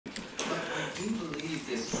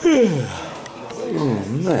Oh,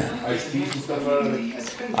 man.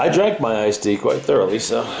 I drank my iced tea quite thoroughly,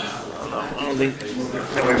 so I don't think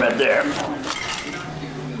we're about there.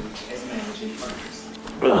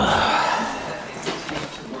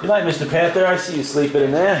 Good night, Mr. Panther. I see you sleeping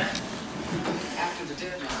in there.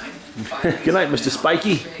 Good night, Mr.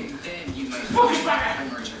 Spiky.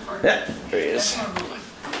 Yeah, there he is.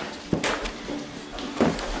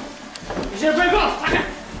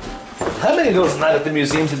 How many of those night at the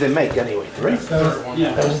museum did they make anyway? 3? Yeah.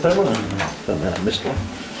 That was the third one? I missed one.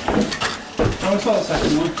 I saw the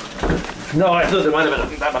second one. No, I thought there might have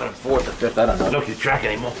been that might have been 4th or 5th. I don't know. I don't keep track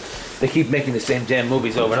anymore. They keep making the same damn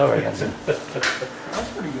movies over and over again. So. That's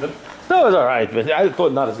pretty good. No, it was alright, but I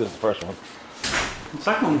thought not as good as the first one. The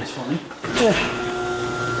second one was funny.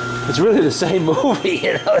 Yeah. It's really the same movie,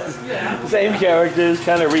 you know. It's the same characters,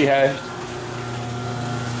 kind of rehashed.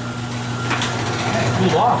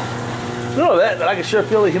 Cool off. No, that I can sure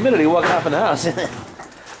feel the humidity walking off in the house.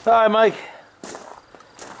 Alright, Mike.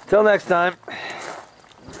 Till next time.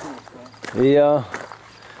 Yeah.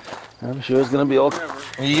 I'm sure it's gonna be okay.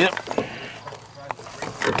 Yep.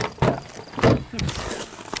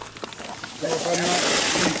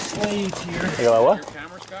 You got what?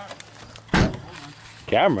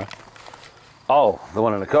 Camera? Oh, the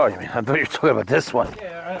one in the car, you mean? I thought you were talking about this one.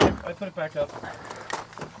 Yeah, I put it back up.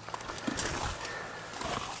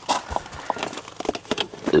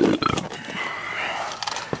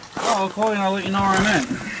 Oh, I'll call you and I'll let you know where I'm at.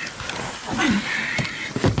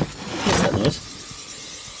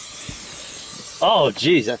 Oh,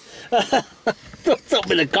 jeez. I told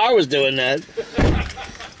me the car was doing that.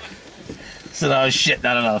 Said, oh shit,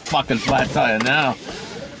 not another fucking flat tire now.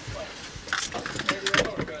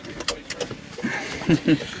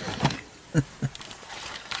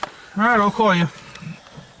 Alright, I'll call you.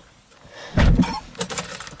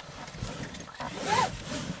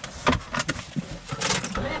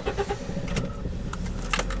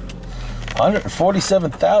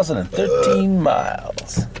 $147,013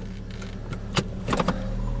 miles.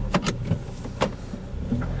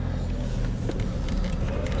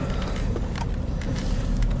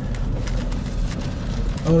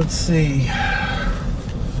 Let's see.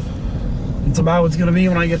 It's about what's gonna be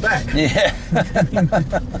when I get back. Yeah.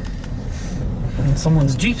 And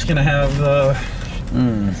someone's Jeep's gonna have a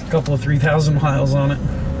couple of 3,000 miles on it.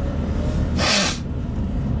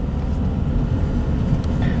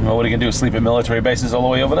 Well, what are you gonna do? Sleep at military bases all the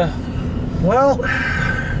way over there? Well,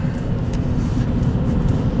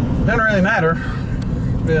 doesn't really matter.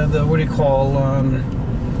 The what do you call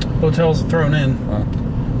hotels are thrown in. Huh.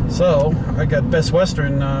 So I got Best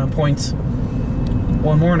Western points.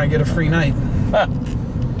 One more and I get a free night. Ah.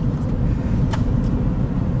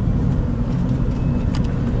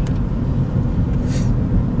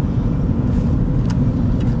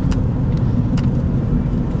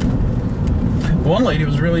 One lady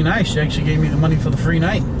was really nice. She actually gave me the money for the free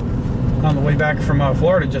night on the way back from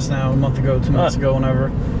Florida just now, a month ago, 2 months ago,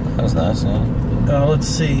 whenever. That was nice, yeah. Let's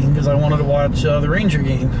see, because I wanted to watch the Ranger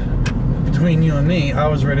game. Between you and me, I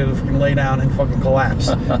was ready to fucking lay down and fucking collapse.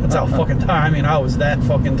 That's how fucking tired. I mean, I was that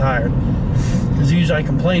fucking tired. Because usually I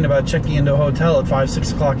complain about checking into a hotel at 5,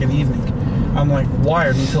 6 o'clock in the evening. I'm like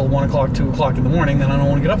wired until 1 o'clock, 2 o'clock in the morning, then I don't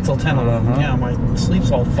want to get up till 10 o'clock. Yeah, my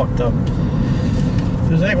sleep's all fucked up.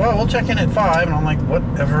 He was like, well, we'll check in at 5, and I'm like,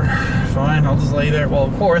 whatever, fine, I'll just lay there. Well,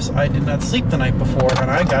 of course, I did not sleep the night before,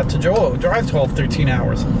 and I got to drive 12, 13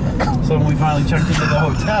 hours. So when we finally checked into the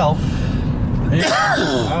hotel,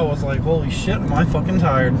 I was like, holy shit, am I fucking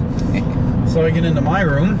tired. So I get into my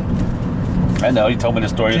room. I know, you told me the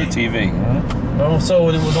story on the TV. Well, so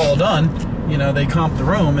when it was all done, you know, they comped the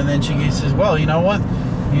room, and then she says, well, you know what?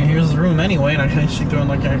 Here's the room anyway, and she threw in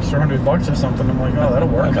like an extra $100 or something. I'm like, oh, that'll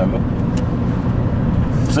work.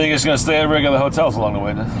 So you're just gonna stay at regular hotels along the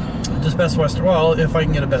way then? Just Best Western. Well, if I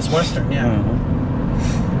can get a Best Western, yeah.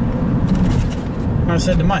 I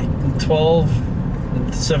said to Mike, 12,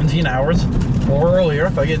 17 hours or earlier.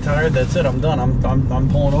 If I get tired, that's it. I'm done. I'm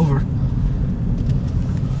pulling over.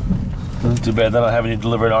 Too bad they're not having you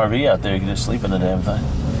deliver an RV out there. You can just sleep in the damn thing.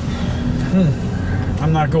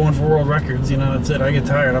 I'm not going for world records. You know, that's it. I get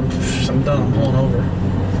tired. I'm done. I'm pulling over.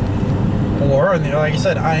 Or, like I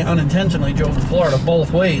said, I unintentionally drove to Florida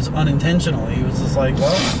both ways, unintentionally. It was just like,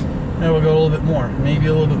 well, maybe we'll go a little bit more. Maybe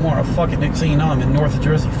a little bit more. Oh, fuck it, next thing you know, I'm in North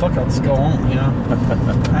Jersey. Fuck, I'll just go home, you know?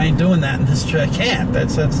 I ain't doing that in this trip. I can't.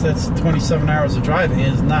 That's 27 hours of driving.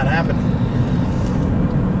 It's not happening.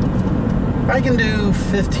 If I can do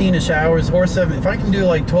 15-ish hours or 7, if I can do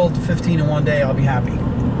like 12 to 15 in one day, I'll be happy. You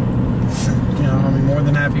know, I'll be more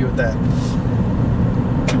than happy with that.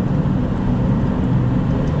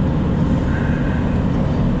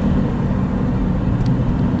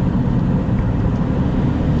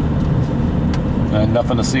 And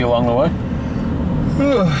nothing to see along the way?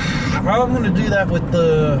 I'm going to do that with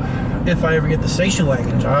if I ever get the station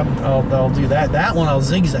wagon job, I'll do that. That one I'll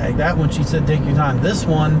zigzag. That one she said take your time. This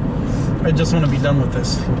one, I just want to be done with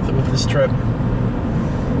this trip.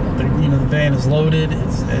 The van is loaded.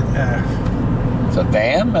 It's a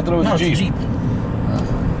van? I thought it was no, a Jeep. It's a Jeep.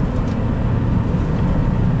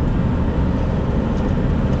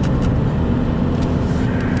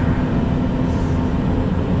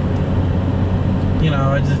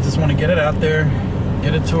 I just want to get it out there,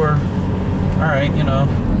 get it to her. All right, you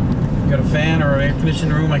got a fan or an air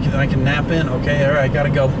conditioning room I can nap in. Okay, all right, gotta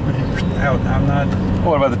go. Out. I'm not.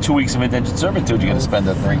 What about the 2 weeks of indentured servitude you're gonna spend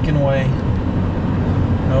that thing? Freaking way.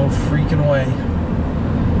 No freaking way.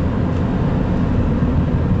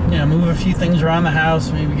 Yeah, move a few things around the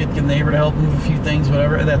house. Maybe get the neighbor to help move a few things.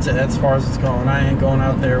 Whatever. That's it. That's as far as it's going. I ain't going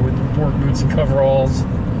out there with work boots and coveralls,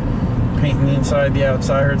 painting the inside, the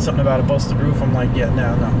outside. I heard something about a busted roof. I'm like, yeah,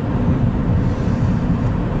 no.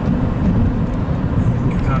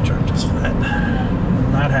 Get contractors for that.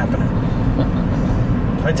 Not happening.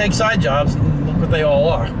 I take side jobs, and look what they all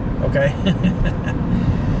are. Okay.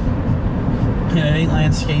 And it ain't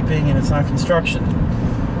landscaping, and it's not construction.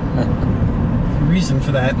 Reason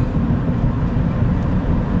for that.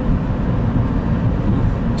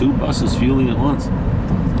 2 buses fueling at once.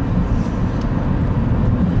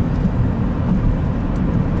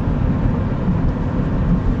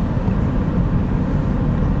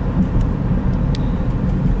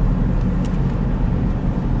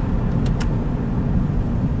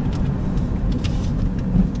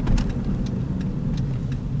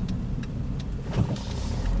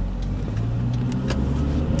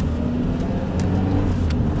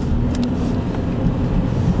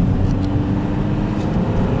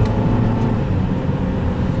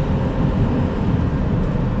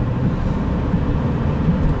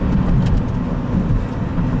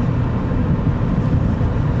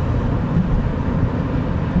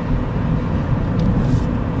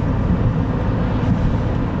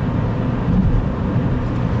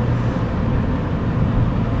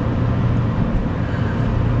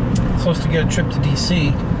 Supposed to get a trip to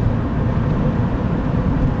DC.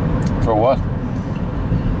 For what?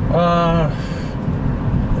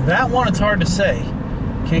 That one it's hard to say.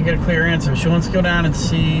 Can't get a clear answer. She wants to go down and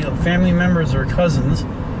see family members or cousins.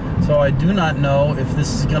 So I do not know if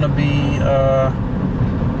this is gonna be.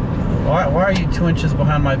 Why are you 2 inches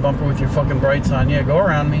behind my bumper with your fucking brights on? Yeah, go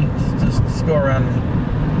around me. Just go around me.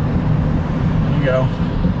 There you go.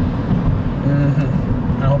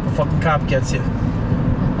 I hope a fucking cop gets you.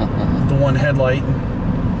 The one headlight.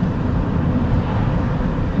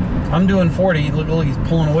 I'm doing 40. Look, he's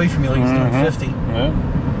pulling away from me like he's doing 50. Yeah.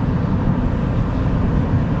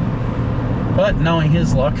 But knowing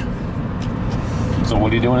his luck. So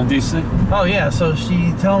what are you doing in DC? Oh yeah, so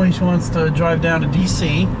she told me she wants to drive down to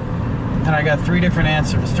DC, and I got 3 different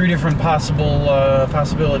answers, 3 different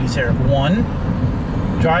possibilities here. 1,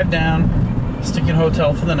 drive down, stick in a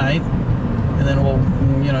hotel for the night, and then we'll,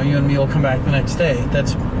 you and me will come back the next day.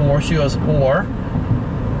 Or she goes, or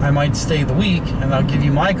I might stay the week, and I'll give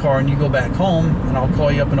you my car, and you go back home, and I'll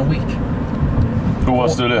call you up in a week. Who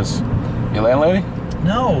wants to do this? Your landlady?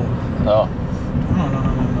 No. Oh. No.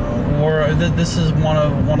 Or this is one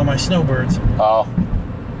of my snowbirds. Oh.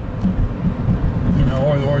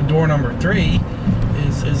 Or door number 3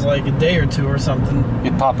 is like a day or 2 or something.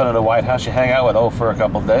 You pop into the White House, you hang out with for a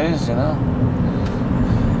couple of days,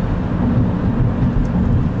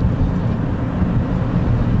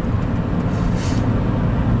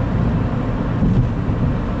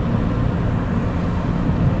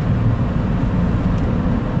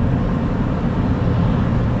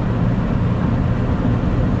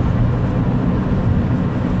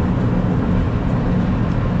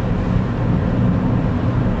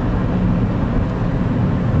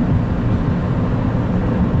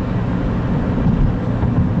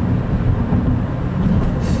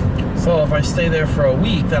 So if I stay there for a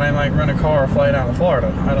week, then I might rent a car or fly down to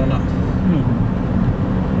Florida. I don't know. I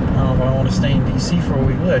don't know if I want to stay in DC for a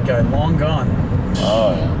week. Look, that guy, long gone.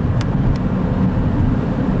 Oh, yeah.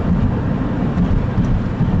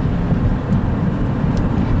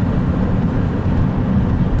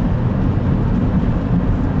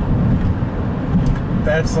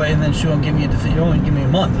 That's like, and then she won't give me she only give me a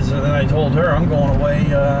month. So then I told her I'm going away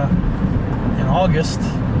in August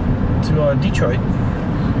to Detroit.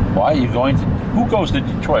 Why are you going to... Who goes to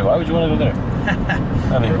Detroit? Why would you want to go there?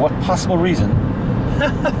 I mean, what possible reason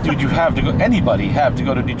did you have to go... Anybody have to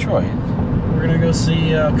go to Detroit? We're going to go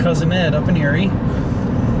see Cousin Ed up in Erie.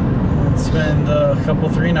 And spend a couple,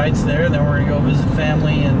 3 nights there. Then we're going to go visit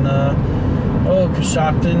family in Oh,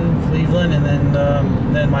 Coshocton, Cleveland, and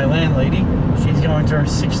then my landlady. She's going to her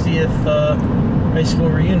 60th high school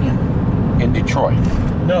reunion. In Detroit.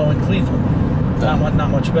 No, in Cleveland. Not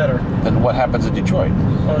much better. Then what happens in Detroit?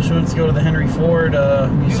 Oh, she wants to go to the Henry Ford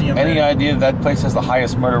Museum. Any idea that place has the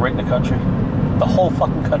highest murder rate in the country? The whole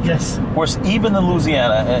fucking country. Yes. Worse even than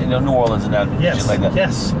Louisiana, New Orleans and that shit like that.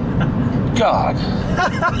 Yes. God.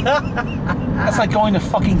 That's like going to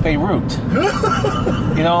fucking Beirut.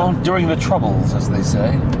 During the Troubles, as they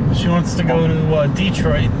say. She wants to go to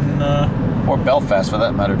Detroit and or Belfast, for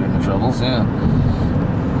that matter, during the Troubles, yeah.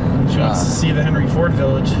 She wants to see the Henry Ford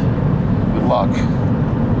Village. Good luck.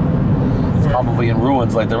 It's probably in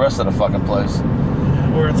ruins like the rest of the fucking place.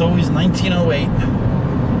 Where it's always 1908.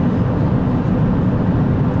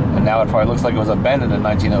 And now it probably looks like it was abandoned in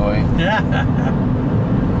 1908. Yeah.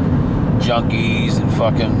 Junkies and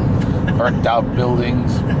fucking burnt out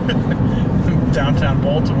buildings. Downtown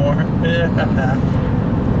Baltimore. Yeah.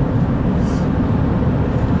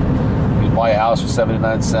 You buy a house for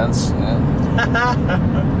 79 cents. Yeah.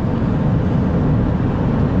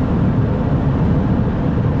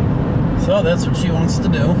 So that's what she wants to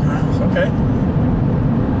do. Okay.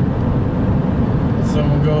 So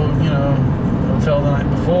we'll go, hotel the night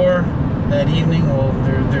before. That evening,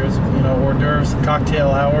 there's hors d'oeuvres,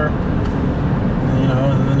 cocktail hour.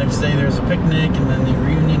 And the next day there's a picnic, and then the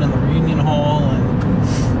reunion in the reunion hall, and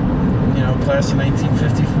class of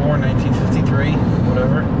 1954, 1953,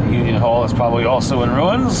 whatever. The Union Hall is probably also in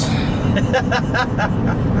ruins.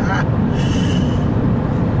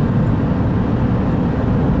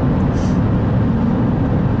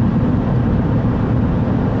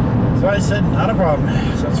 So I said, not a problem.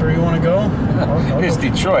 So that's where you want to go? I'll It's go.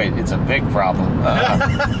 Detroit. It's a big problem.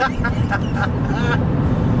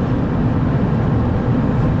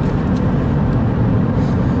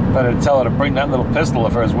 Better tell her to bring that little pistol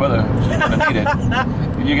of hers with her. She's gonna need it.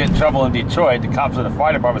 If you get in trouble in Detroit, the cops at the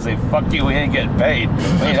fire department say, "Fuck you, we ain't getting paid.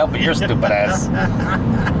 We ain't helping your stupid ass.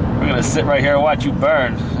 We're gonna sit right here and watch you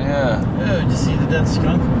burn." Yeah. Oh, did you see the dead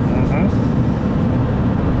skunk? Mm-hmm.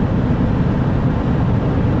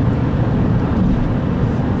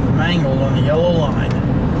 Mangled on the yellow line.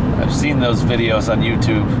 I've seen those videos on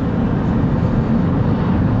YouTube.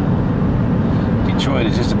 Detroit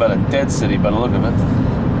is just about a dead city by the look of it.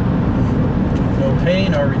 No pay,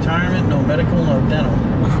 no retirement, no medical, no dental.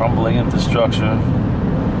 Crumbling infrastructure,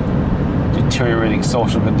 deteriorating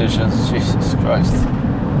social conditions. Jesus Christ.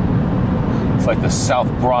 It's like the South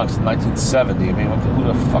Bronx in 1970. I mean, who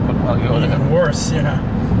the fuck would want to go there? Even worse, yeah.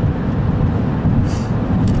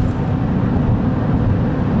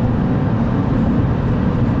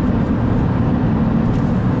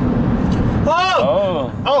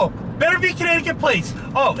 Oh, better be Connecticut plates.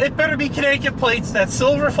 Oh, it better be Connecticut plates. That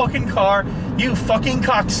silver fucking car. You fucking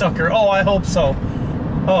cocksucker. Oh, I hope so.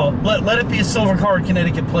 Oh, let it be a silver car with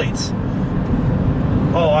Connecticut plates.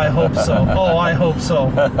 Oh, I hope so. Oh, I hope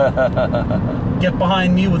so. Get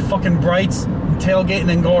behind me with fucking brights and tailgate and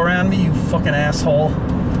then go around me, you fucking asshole.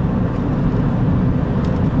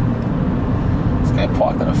 This guy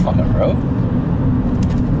parked on the fucking road?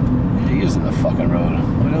 Yeah, he is in the fucking road.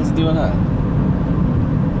 What the hell's he doing that?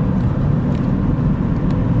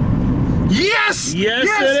 Yes! Yes,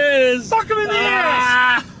 it is! Fuck him in the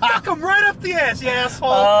ass! Fuck him right up the ass, you asshole!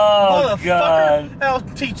 Oh, motherfucker! God. I'll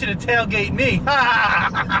teach you to tailgate me.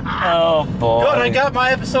 Oh, boy. Good, I got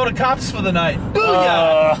my episode of Cops for the night.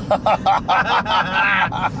 Booyah!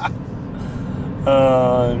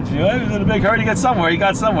 He was in a big hurry to get somewhere. He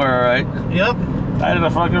got somewhere, all right. Yep. Out of the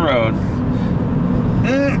fucking road.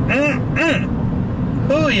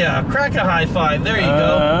 Booyah! Crack a high five. There you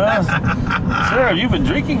go. Sir, have you been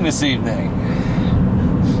drinking this evening?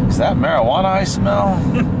 Is that marijuana I smell?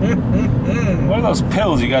 What are those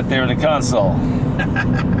pills you got there in the console?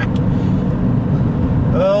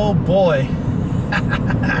 Oh boy.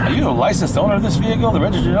 Are you a licensed owner of this vehicle, the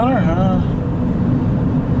registered owner?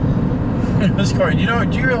 This car, do you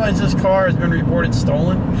realize this car has been reported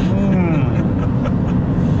stolen?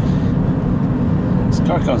 This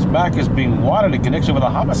car comes back as being wanted in connection with a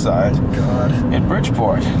homicide God. in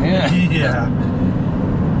Bridgeport. Yeah. Yeah.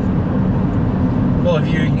 Well, if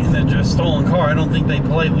you're in a stolen car, I don't think they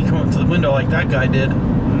politely come up to the window like that guy did.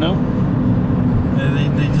 Nope.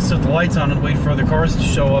 They just set the lights on and wait for other cars to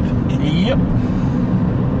show up. Yep.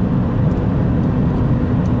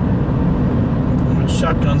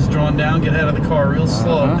 Shotguns drawn down, get out of the car real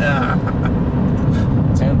slow.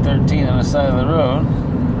 1013 on the side of the road.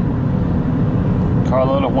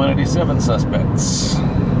 Carload of 187 suspects.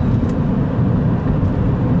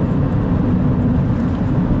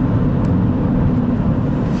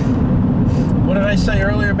 What did I say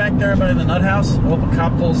earlier back there by the nut house? I hope a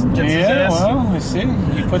cop pulls gets his Yeah, ass. well, you see,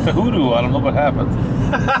 you put the hoodoo on him, look what happened.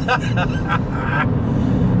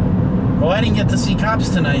 Well, I didn't get to see cops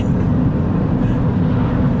tonight.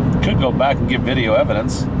 Could go back and give video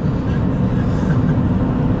evidence.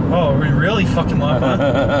 Oh, we really fucking love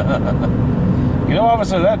huh? You know,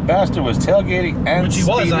 officer, that bastard was tailgating and Which he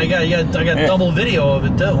was. speeding. I got Yeah. double video of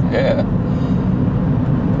it too. Yeah.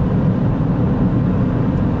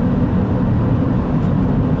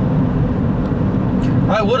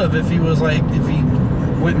 I would have if he was like, if he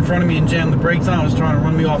went in front of me and jammed the brakes on, was trying to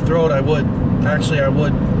run me off the road, I would. Actually, I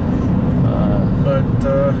would. But,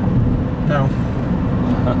 no.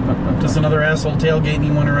 Just another asshole tailgating,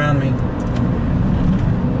 he went around me.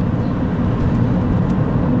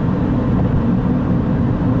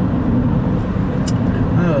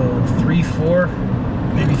 Oh, 3, 4,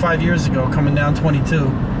 maybe 5 years ago, coming down 22.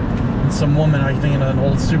 And some woman, I think in an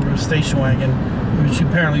old Subaru station wagon, who she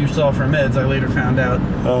apparently used to offer meds, I later found out,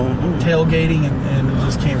 tailgating, and it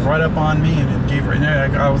just came right up on me, and it gave her, and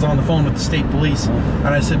I was on the phone with the state police, and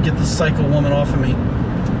I said, get this psycho woman off of me.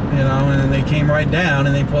 You know, and they came right down,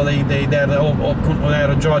 and they had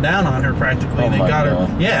a jaw down on her practically. Oh They my got God.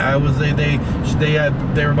 her. Yeah,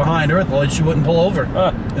 they were behind her, like she wouldn't pull over,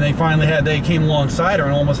 and they came alongside her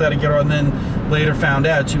and almost had to get her. And then later found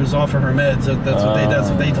out she was off of her meds. That's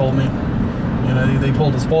what they told me. You know, they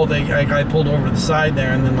pulled us both. I pulled over to the side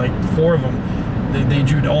there, and then like 4 of them,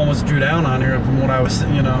 they almost drew down on her from what I was,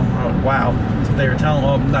 you know. Wow, that's what they were telling.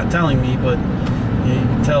 Well, not telling me, but you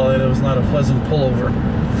can tell that it was not a pleasant pullover.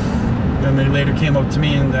 And they later came up to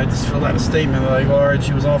me, and I just filled out a statement like, all right,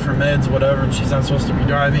 she was off her meds, whatever, and she's not supposed to be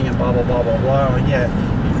driving, and blah, blah, blah, blah, blah. I'm like, yeah,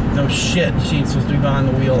 no shit, she ain't supposed to be behind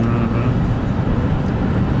the wheel.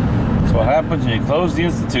 That's what happens when you close the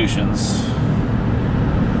institutions.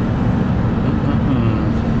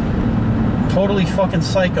 Totally fucking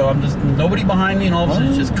psycho. I'm just, nobody behind me, and all of a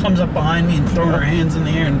sudden she just comes up behind me and throwing her hands in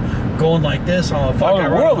the air and going like this. Oh, fuck, Oh,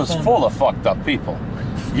 the world is full of fucked up people.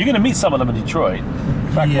 You're going to meet some of them in Detroit.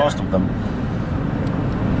 In fact, Yeah. most of them.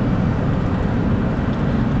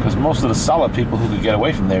 Because most of the solid people who could get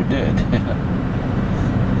away from there did.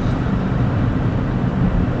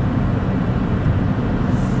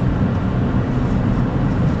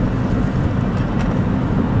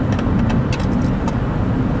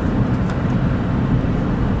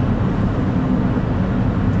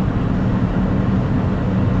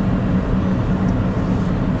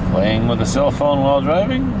 Playing with a cell phone while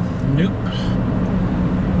driving? Nope.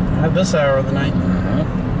 Not this hour of the night.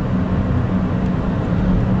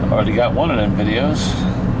 Already got one of them videos.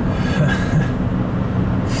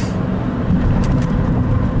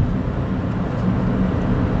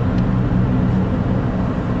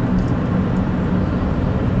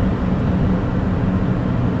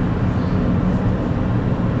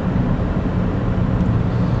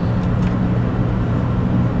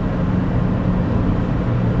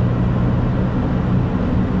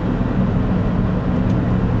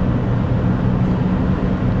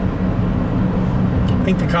 I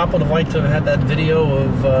think the cop would have liked to have had that video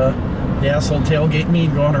of the asshole tailgate me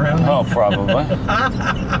going around me. Oh, probably.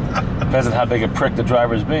 Depends on how big a prick the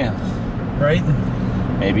driver's being. Right?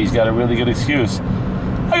 Maybe he's got a really good excuse.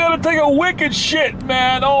 I gotta take a wicked shit,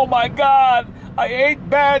 man. Oh my God. I ate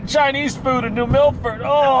bad Chinese food in New Milford.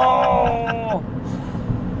 Oh.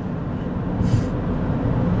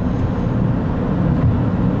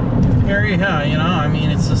 Very high, you know, I mean,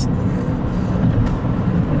 it's just...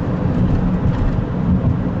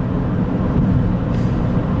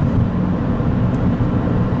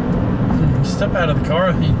 Step out of the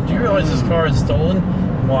car. Do you realize this car is stolen?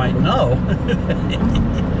 Why, no.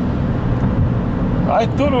 I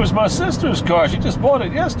thought it was my sister's car. She just bought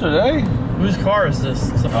it yesterday. Whose car is this?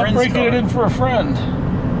 It's a I'm friend's breaking car. it in for a friend.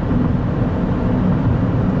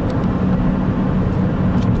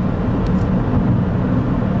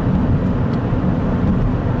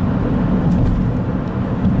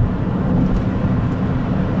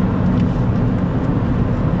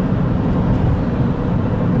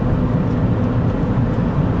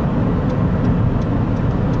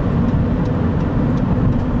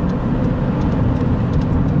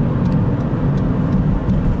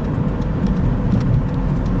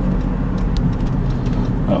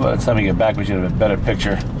 Well, by the time we get back, we should have a better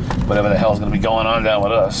picture. Whatever the hell's going to be going on down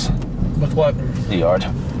with us. With what? The yard.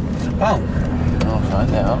 Oh. I'll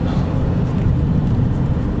find out.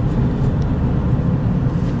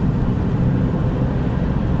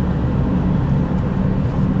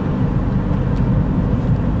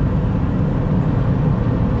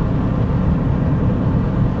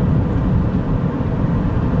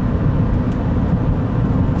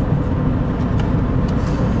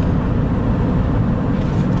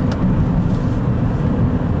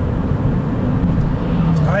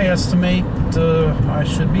 estimate I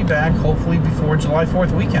should be back hopefully before July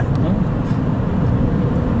 4th weekend.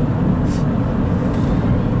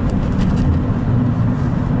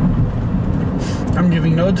 I'm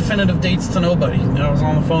giving no definitive dates to nobody. I was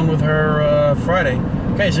on the phone with her Friday.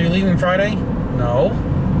 Okay, so you're leaving Friday? No.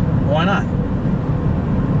 Why not?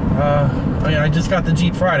 I just got the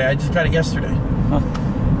Jeep Friday. I just got it yesterday.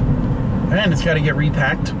 And it's got to get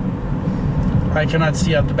repacked. I cannot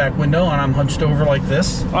see out the back window, and I'm hunched over like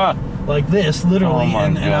this. Like this, literally. Oh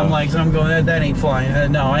and I'm like, so I'm going, that ain't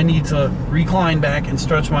flying. No, I need to recline back and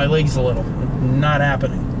stretch my legs a little. Not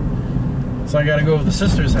happening. So I got to go to the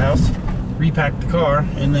sister's house, repack the car,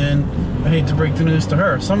 and then I hate to break the news to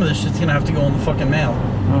her. Some of this shit's gonna have to go in the fucking mail.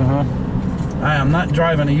 I am not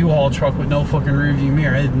driving a U-Haul truck with no fucking rear view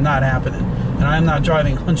mirror. It's not happening. And I'm not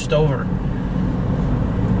driving hunched over.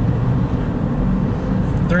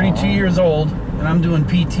 32 years old, and I'm doing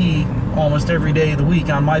PT almost every day of the week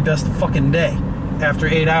on my best fucking day. After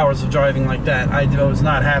 8 hours of driving like that, I was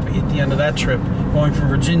not happy at the end of that trip, going from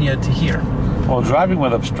Virginia to here. Well, driving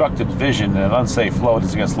with obstructed vision and an unsafe load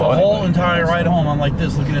is against The law. whole entire ride home, I'm like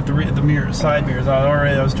this, looking at the mirror, side mirrors.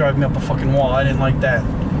 I was driving up a fucking wall. I didn't like that.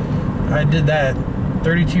 I did that.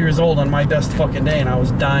 32 years old on my best fucking day, and I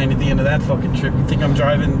was dying at the end of that fucking trip. You think I'm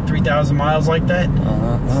driving 3,000 miles like that?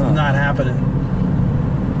 It's not happening.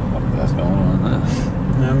 What that's going on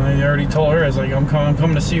there? And I already told her, I was like, I'm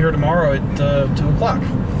coming to see her tomorrow at 2 o'clock.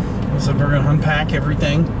 I said, we're going to unpack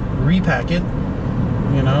everything, repack it,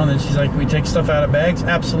 you know, and then she's like, we take stuff out of bags?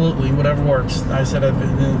 Absolutely, whatever works. I said,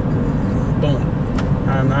 boom.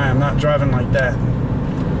 I'm not driving like that.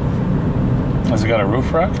 Has it got a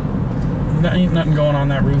roof rack? Ain't nothing going on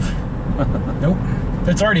that roof. Nope.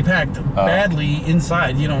 It's already packed badly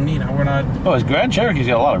inside. You don't need it. We're not. Oh, his Grand Cherokee's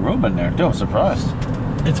got a lot of room in there, too. I'm surprised.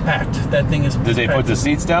 It's packed. That thing is. Did they packed. put the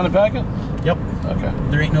seats down to pack it? Yep. Okay.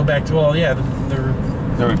 There ain't no back to. Well, yeah,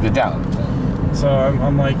 They're down. So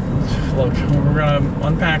I'm like, look, we're gonna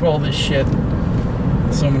unpack all this shit.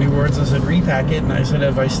 So many words. I said repack it, and I said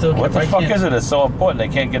if I still What if the I fuck can't, is it? It's so important they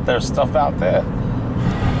can't get their stuff out there.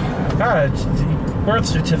 God, it's birth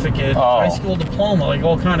certificate, high school diploma, like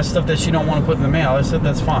all kind of stuff that she don't want to put in the mail. I said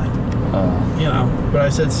that's fine. You know, but I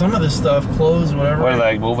said some of this stuff, clothes, whatever. What, are they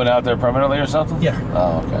like moving out there permanently or something? Yeah.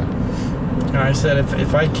 Oh, okay. And I said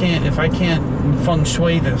if I can't feng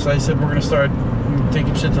shui this, I said we're gonna start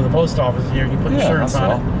taking shit to the post office here. You put insurance that's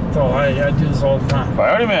on all. it. So I do this all the time.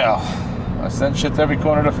 Priority mail. I send shit to every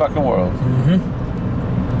corner of the fucking world.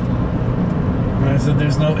 And I said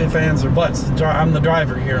there's no ifs, ands, or buts. I'm the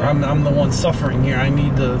driver here. I'm the one suffering here. I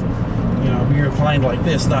need to, you know, be reclined like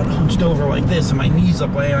this, not hunched over like this, and my knees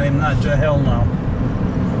up. I am not. Hell no.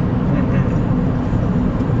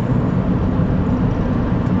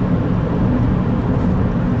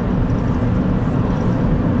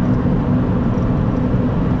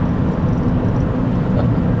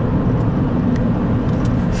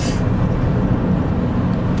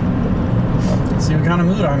 See what kind of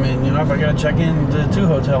mood I'm in. You know, if I gotta check in to 2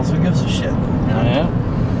 hotels, who gives a shit? You know? Yeah.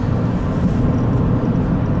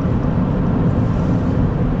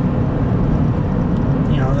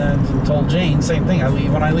 You know, then I told Jane, same thing. I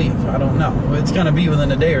leave when I leave. I don't know. It's gonna be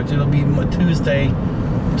within a day or two. It'll be Tuesday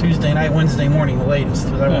night, Wednesday morning, the latest,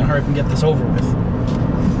 because I want to hurry up and get this over with.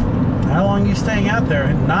 How long are you staying out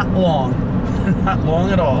there? Not long. Not long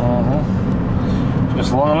at all.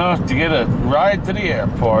 Just long enough to get a ride to the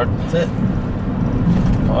airport That's it.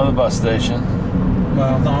 or the bus station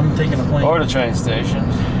Well, no, I'm taking a plane. or the train station.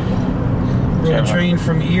 Rode a train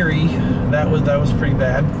from Erie. That was pretty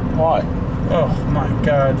bad. Why? Oh my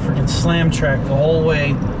God! Freaking slam track the whole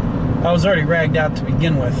way. I was already ragged out to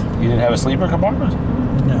begin with. You didn't have a sleeper compartment?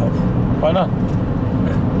 No. Why not?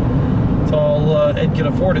 It's all Ed could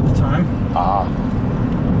afford at the time.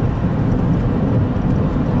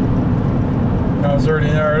 I was already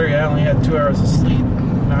there. I only had 2 hours of sleep.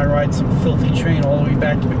 And I ride some filthy train all the way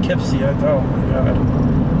back to Poughkeepsie. Oh my God.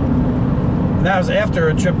 And that was after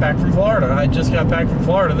a trip back from Florida. I just got back from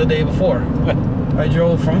Florida the day before. I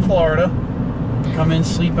drove from Florida, come in,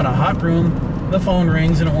 sleep in a hot room. The phone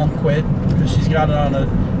rings and it won't quit because she's got it on a,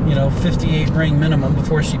 58 ring minimum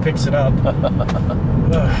before she picks it up.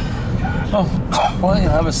 Oh, well, you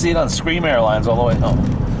have a seat on Scream Airlines all the way home.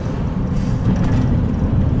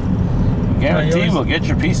 Guarantee we'll get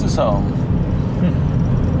your pieces home.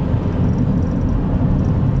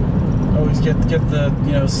 Always get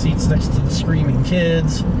the seats next to the screaming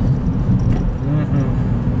kids.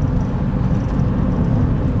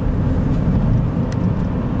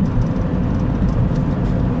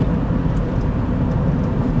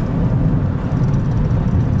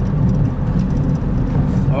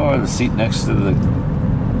 Or the seat next to the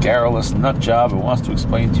garrulous nut job who wants to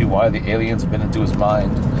explain to you why the aliens have been into his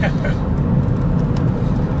mind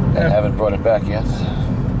and haven't brought it back yet.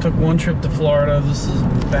 Took one trip to Florida. This is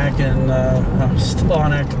back in, I was still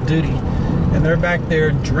on active duty. And they're back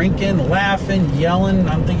there drinking, laughing, yelling.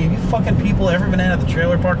 I'm thinking, you fucking people ever been out of the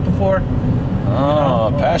trailer park before?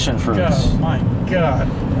 Oh, passion fruits. God, my God.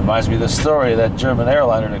 Reminds me of the story of that German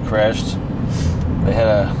airliner that crashed. They had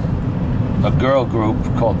a girl group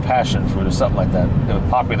called Passion Fruit or something like that. They were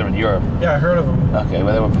popular in Europe. Yeah, I heard of them. Okay,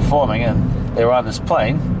 well, they were performing and they were on this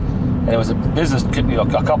plane. And it was a business,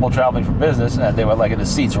 a couple traveling for business, and they were like in the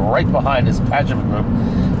seats right behind this Passion Fruit group.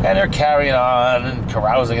 And they're carrying on and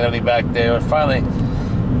carousing and everything back there. And finally,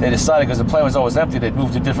 they decided, because the plane was always empty, they'd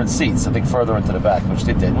move to different seats, I think further into the back, which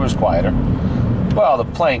they did. It was quieter. Well, the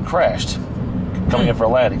plane crashed, coming in for a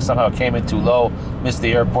landing. Somehow it came in too low, missed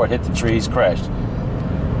the airport, hit the trees, crashed.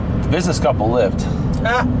 The business couple lived.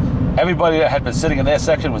 Ah. Everybody that had been sitting in their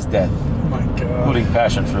section was dead, Oh my God. including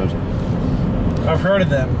Passion Fruit. I've heard of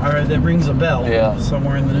them. That rings a bell. Yeah.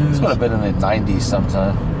 Somewhere in the news. This would have been in the 90s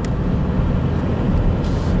sometime.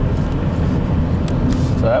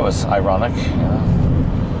 So that was ironic. You know.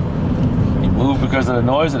 You move because of the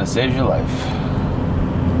noise and it saves your life.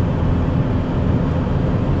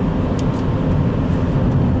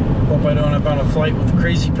 Hope I don't end up on a flight with a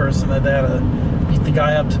crazy person that they had to beat the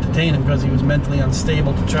guy up to detain him because he was mentally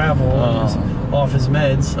unstable to travel and was off his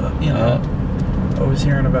meds. You know, always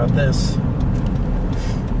hearing about this.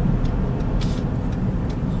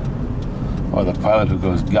 Or the pilot who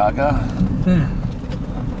goes gaga.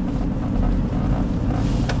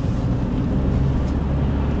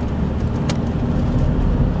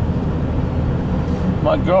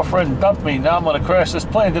 My girlfriend dumped me. Now I'm going to crash this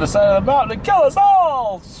plane to the side of the mountain and kill us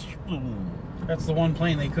all. That's the one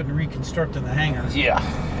plane they couldn't reconstruct in the hangar. Yeah,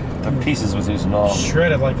 the pieces was too small.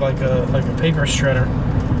 Shredded like a paper shredder.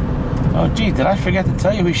 Oh, gee, did I forget to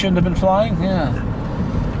tell you we shouldn't have been flying? Yeah.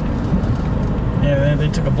 Yeah, they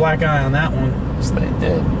took a black eye on that one. Yes, they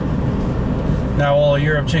did. Now all of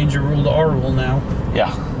Europe changed their rule to our rule now.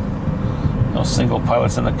 Yeah. No single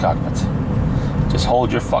pilots in the cockpit. Just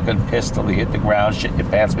hold your fucking piss till you hit the ground, shit your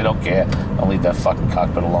pants, we don't care. Don't leave that fucking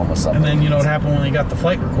cockpit alone with something. And then you know what happened when they got the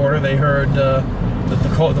flight recorder? They heard the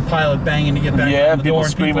pilot banging to get back on the door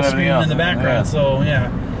and people screaming in the background. Yeah. So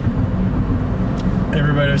yeah,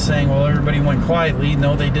 everybody was saying, well, everybody went quietly.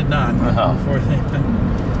 No, they did not. Before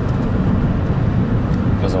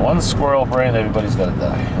because of one squirrel brain, everybody's got to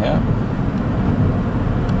die. Yeah.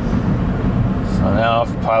 So now,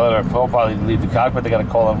 if a pilot or a co-pilot leave the cockpit, they got to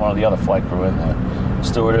call in one of the other flight crew in there.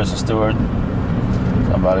 Stewardess, a steward,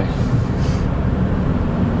 somebody.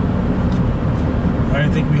 I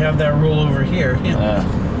didn't think we have that rule over here. Yeah.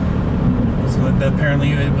 That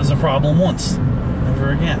apparently it was a problem once,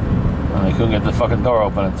 never again. And they couldn't get the fucking door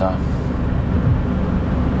open in time.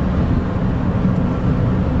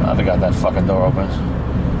 Now they got that fucking door open.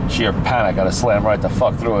 Sheer panic, got to slam right the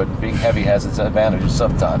fuck through it. Being heavy has its advantages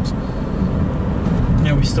sometimes.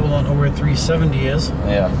 Yeah, we still don't know where 370 is.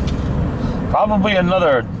 Yeah. Probably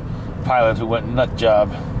another pilot who went nut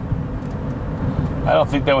job. I don't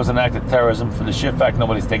think that was an act of terrorism. For the ship fact,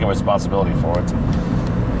 nobody's taking responsibility for it.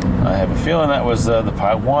 I have a feeling that was the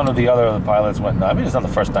pilot. One or the other of the pilots went nut. I mean, it's not the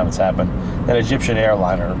first time it's happened. That Egyptian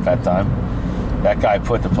airliner at that time. That guy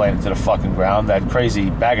put the plane into the fucking ground. That crazy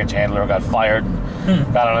baggage handler got fired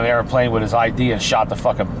and got on an airplane with his ID and shot the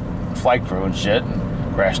fucking flight crew and shit. And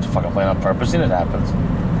crashed the fucking plane on purpose, and it happens.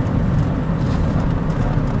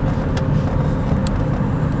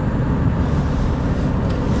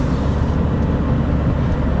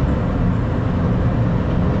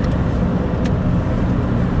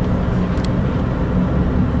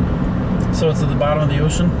 So it's at the bottom of the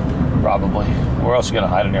ocean? Probably. Where else are you going to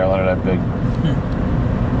hide an airliner that big?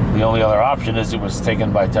 The only other option is it was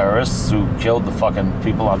taken by terrorists who killed the fucking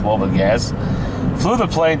people on board with gas. Flew the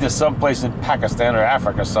plane to someplace in Pakistan or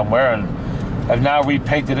Africa somewhere and have now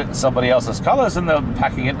repainted it in somebody else's colors and they're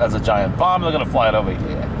packing it as a giant bomb. They're going to fly it over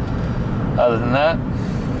here. Other than that,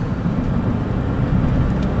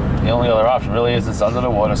 the only other option really is it's under the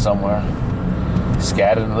water somewhere.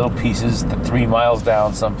 Scattered in little pieces 3 miles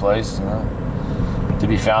down someplace, you know, to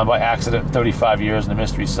be found by accident 35 years and the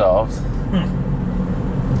mystery solved.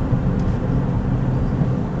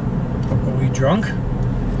 Are we drunk?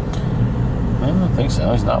 I don't think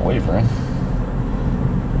so. He's not wavering.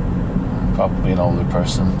 Probably an older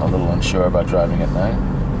person, a little unsure about driving at night.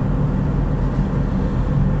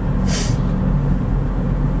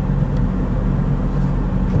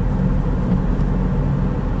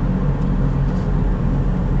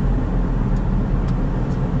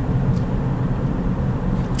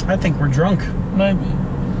 I think we're drunk. Maybe.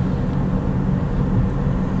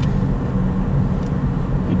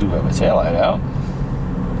 do have a taillight out.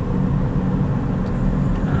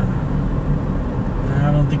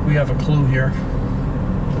 I don't think we have a clue here.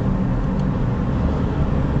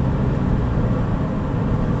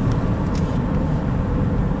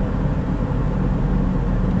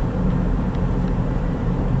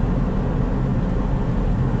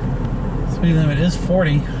 Speed limit is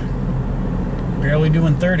 40. Barely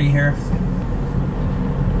doing 30 here.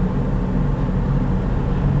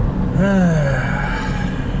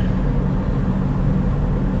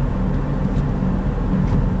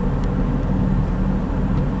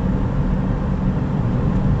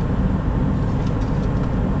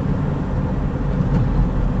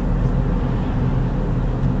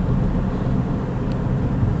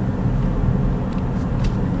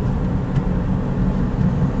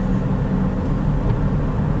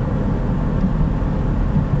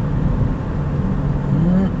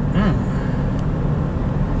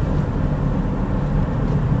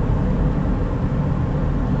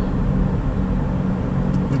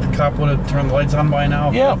 Cop would have turned the lights on by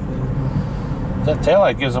now. Yeah. That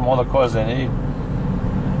taillight gives them all the cause they need.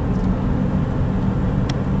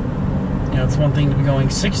 Yeah, it's one thing to be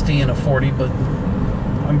going 60 in a 40, but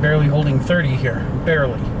I'm barely holding 30 here.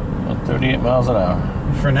 Barely. About 38 miles an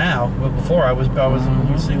hour. For now, but before I was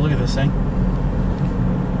you see, look at this thing.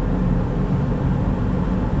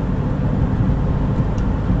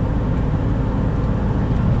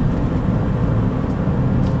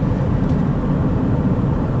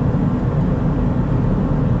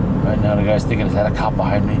 Now the guy's thinking, is that a cop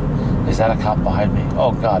behind me? Is that a cop behind me?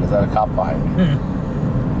 Oh God, is that a cop behind me?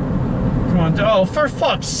 Come on, oh, for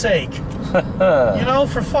fuck's sake. You know,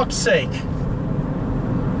 for fuck's sake.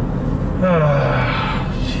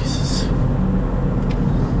 Jesus.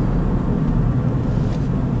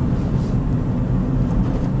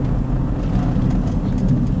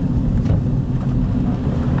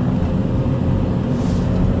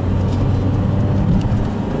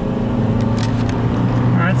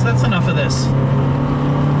 So that's enough of this.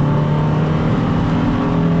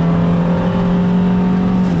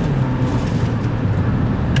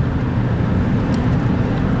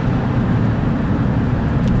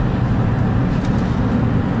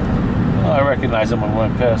 Oh, I recognized him when we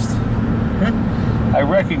went past. Hmm? I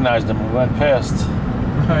recognized him when we went past.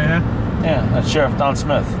 Oh, yeah? Yeah, that's Sheriff Don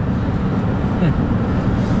Smith.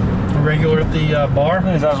 A regular at the bar?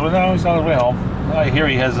 He's on his way home. I hear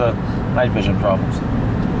he has night vision problems.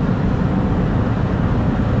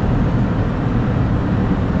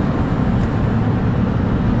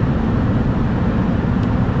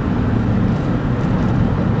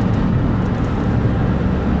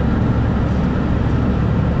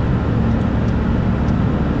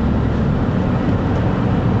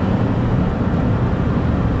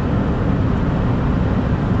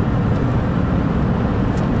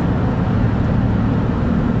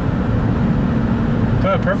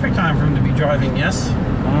 Perfect time for him to be driving, yes?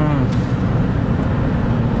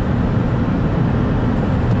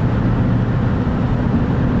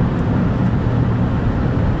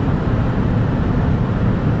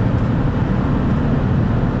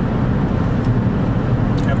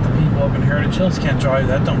 Half the people up in Heritage Hills can't drive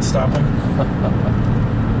that, don't stop them.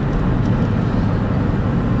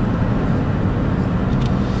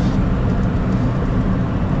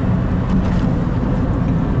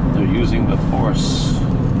 Using the force.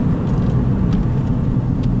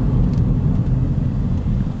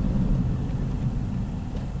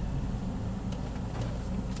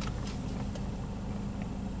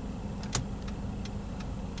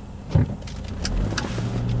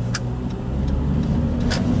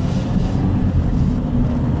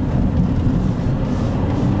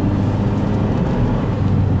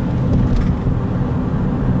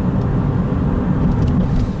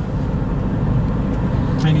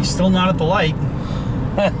 And he's still not at the light.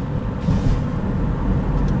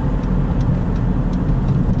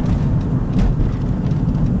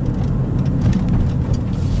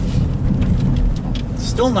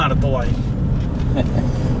 Still not at the light.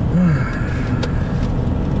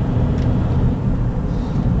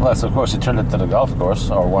 Unless, of course, he turned it to the golf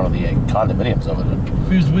course or one of the condominiums over there. If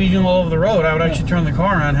he was weaving all over the road, I would actually turn the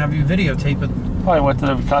car on and have you videotape it. Probably went to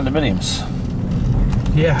the condominiums.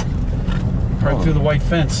 Yeah. Right through the white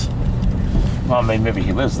fence. Well, maybe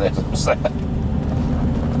he lives there. Alright,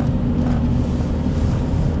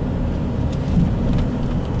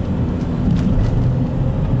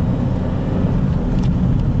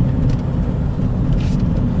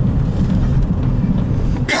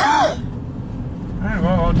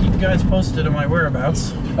 well, I'll keep you guys posted on my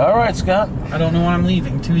whereabouts. All right, Scott. I don't know when I'm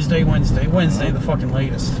leaving. Tuesday, Wednesday. Wednesday, the fucking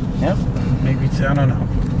latest. Yep. Maybe, I don't know.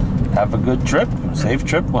 Have a good trip, safe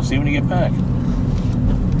trip. We'll see you when you get back.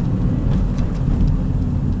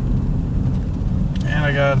 And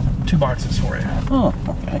I got 2 boxes for you. Oh,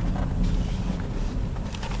 okay.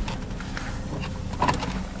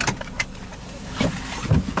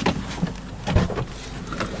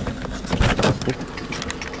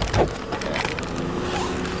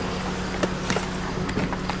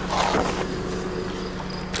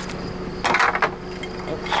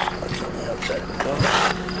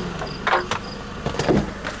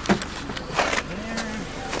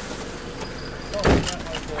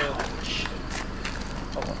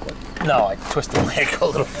 No, I twisted my ankle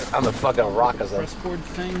a little on the fucking rock or something. Pressboard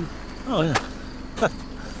thing Oh, yeah.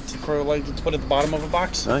 for like to put at the bottom of a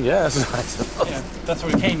box. I guess. Yeah, that's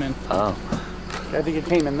what it came in. Oh. I think it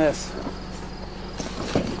came in this.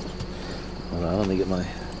 Hold on, let me get my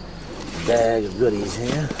bag of goodies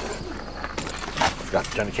here. Forgot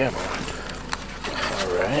to turn the camera on.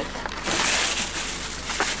 All right.